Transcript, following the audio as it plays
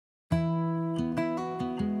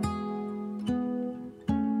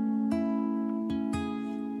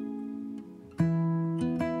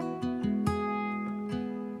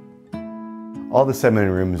All the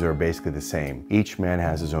seminary rooms are basically the same. Each man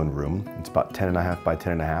has his own room. It's about 10.5 by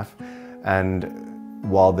 10.5. And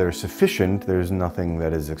while they're sufficient, there's nothing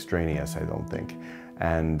that is extraneous, I don't think.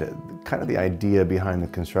 And kind of the idea behind the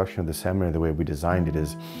construction of the seminary, the way we designed it,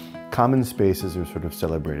 is common spaces are sort of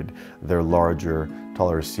celebrated. They're larger,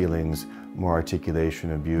 taller ceilings, more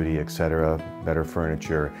articulation of beauty, etc., better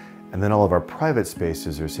furniture. And then all of our private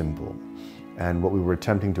spaces are simple. And what we were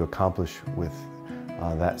attempting to accomplish with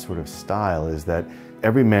that sort of style is that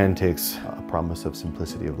every man takes a promise of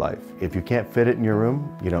simplicity of life. If you can't fit it in your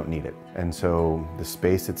room, you don't need it. And so the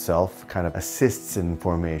space itself kind of assists in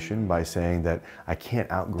formation by saying that I can't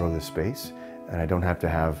outgrow the space, and I don't have to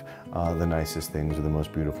have the nicest things or the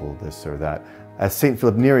most beautiful this or that. As St.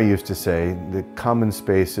 Philip Neri used to say, the common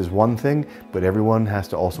space is one thing, but everyone has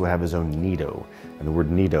to also have his own nido. And the word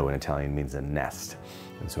nido in Italian means a nest.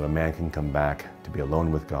 And so a man can come back to be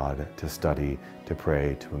alone with God, to study, to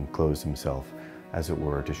pray, to enclose himself, as it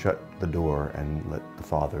were, to shut the door and let the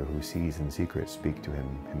Father who sees in secret speak to him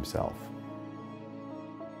himself.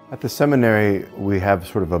 At the seminary, we have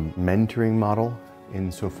sort of a mentoring model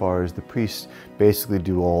insofar as the priests basically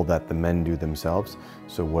do all that the men do themselves.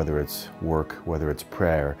 So whether it's work, whether it's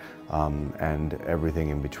prayer, and everything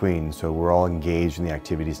in between. So we're all engaged in the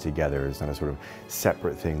activities together. It's not a sort of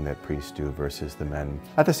separate thing that priests do versus the men.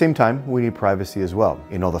 At the same time, we need privacy as well.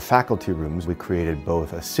 In all the faculty rooms, we created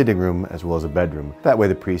both a sitting room as well as a bedroom. That way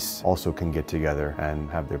the priests also can get together and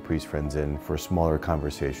have their priest friends in for smaller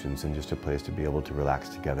conversations and just a place to be able to relax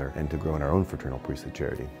together and to grow in our own fraternal priestly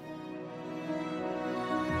charity.